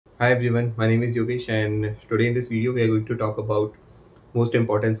Hi everyone, my name is Yogesh and today in this video we are going to talk about most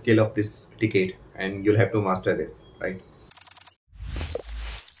important skill of this decade and you'll have to master this, right?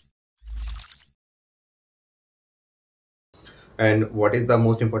 And what is the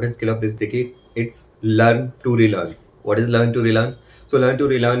most important skill of this decade? It's learn to relearn. What is learn to relearn? So learn to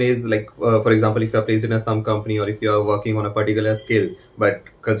relearn is like, for example, if you are placed in some company or if you are working on a particular skill, but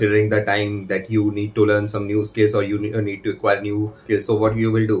considering the time that you need to learn some new skills or you need to acquire new skills. So what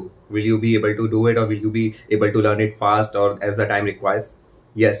you will do? Will you be able to do it or will you be able to learn it fast or as the time requires?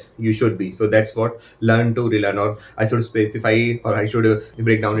 Yes, you should be. So that's what learn to relearn, or I should specify, or I should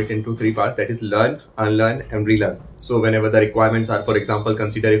break down it into three parts. That is learn, unlearn, and relearn. So whenever the requirements are, for example,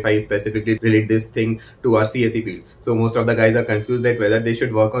 consider if I specifically relate this thing to our CSE field. So most of the guys are confused that whether they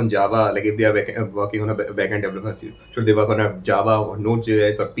should work on Java, like if they are working on a backend developer, should they work on a Java or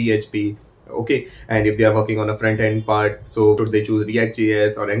Node.js or PHP? Okay, and if they are working on a front end part, so should they choose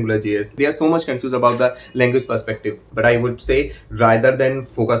React.js or AngularJS? They are so much confused about the language perspective. But I would say rather than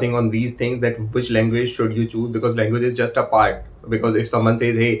focusing on these things, that which language should you choose, because language is just a part. Because if someone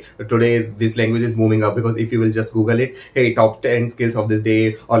says, hey, today this language is moving up, because if you will just Google it, hey, top 10 skills of this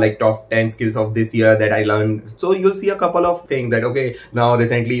day, or like top 10 skills of this year that I learned, so you'll see a couple of things that, okay, now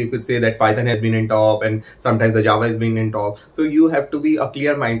recently you could say that Python has been in top and sometimes the Java has been in top. So you have to be a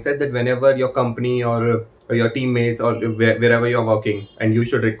clear mindset that whenever your company or your teammates or wherever you're working, and you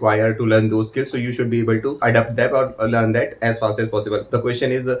should require to learn those skills, so you should be able to adapt that or learn that as fast as possible. The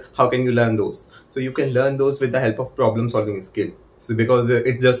question is, how can you learn those? So you can learn those with the help of problem solving skill. So because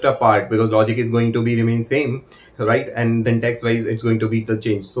it's just a part, because logic is going to be remain same, right? And then text wise it's going to be the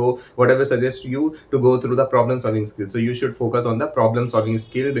change. So whatever suggests you to go through the problem solving skill, so you should focus on the problem solving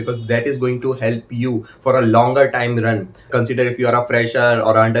skill, because that is going to help you for a longer time run. Consider if you are a fresher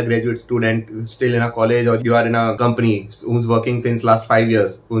or undergraduate student still in a college, or you are in a company who's working since last 5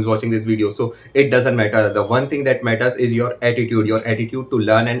 years, who's watching this video. So it doesn't matter. The one thing that matters is your attitude to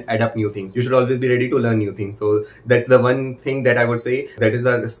learn and adapt new things. You should always be ready to learn new things. So that's the one thing that I would say, that is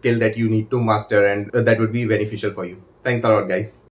a skill that you need to master, and that would be beneficial for you. Thanks a lot, guys.